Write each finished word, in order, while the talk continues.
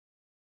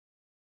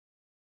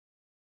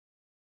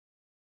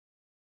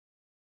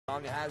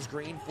Young has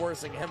Green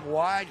forcing him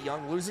wide.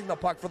 Young losing the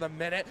puck for the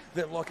minute,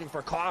 then looking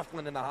for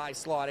Coughlin in the high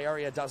slot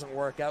area. Doesn't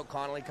work out.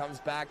 Connolly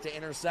comes back to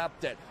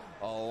intercept it.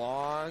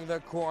 Along the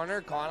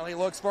corner, Connolly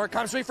looks for it,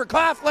 comes free for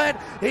Coughlin.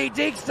 He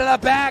dekes to the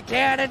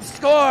backhand and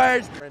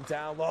scores. And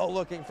down low,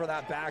 looking for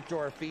that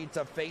backdoor feed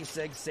to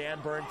Facig.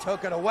 Sandburn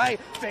took it away.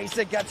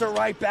 Facig gets it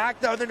right back,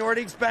 though. The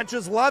Nordiques bench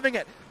is loving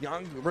it.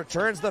 Young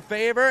returns the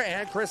favor,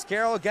 and Chris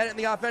Carroll get it in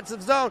the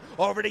offensive zone.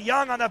 Over to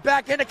Young on the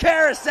back end to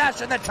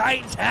Keresztes, and the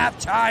Titans have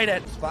tied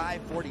it.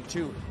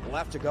 5:42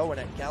 left to go in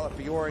it.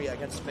 Calafiore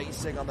against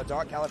Facig on the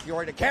dot.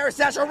 Calafiore to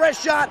Keresztes, a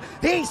wrist shot.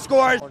 He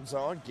scores.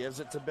 Zone gives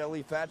it to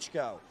Billy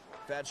Fetchko.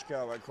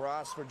 Fetchko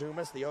across for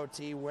Dumas, the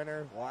OT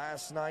winner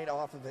last night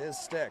off of his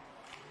stick.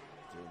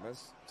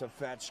 Dumas to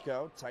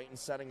Fetchko. Titans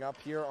setting up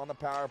here on the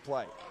power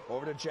play.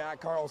 Over to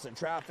Jack Carlson.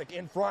 Traffic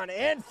in front,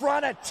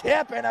 a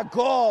tip and a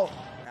goal.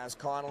 Has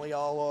Connolly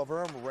all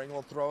over him. Ring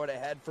will throw it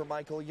ahead for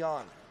Michael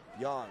Young.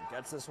 Young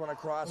gets this one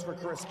across for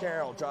Chris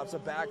Carroll. Drops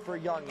it back for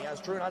Young. He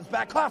has Trunon's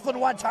back. Coughlin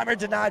one-timer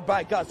denied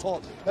by Gus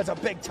Holt. That's a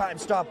big-time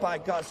stop by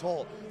Gus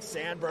Holt.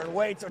 Sandburn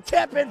waits. A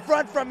tip in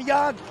front from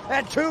Young.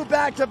 And two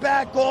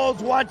back-to-back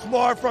goals once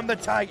more from the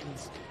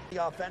Titans.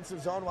 The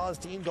offensive zone while his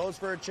team goes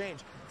for a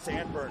change.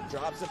 Sandburn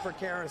drops it for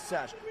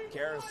Keresztes.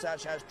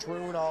 Keresztes has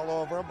Troon all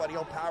over him, but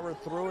he'll power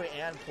through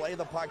and play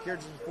the puck here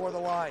just before the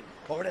line.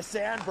 Over to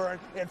Sandburn,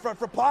 in front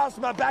for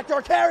Postma,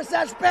 backdoor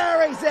Keresztes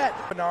buries it!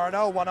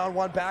 Bernardo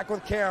one-on-one back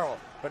with Carroll.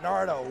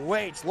 Bernardo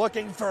waits,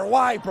 looking for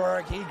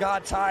Weiberg. He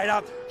got tied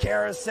up.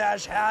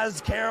 Keresztes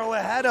has Carroll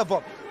ahead of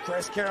him.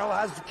 Chris Carroll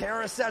has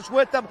Keresztes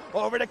with them.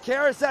 Over to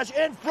Keresztes,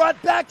 in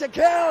front, back to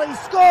Carroll. He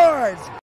scores!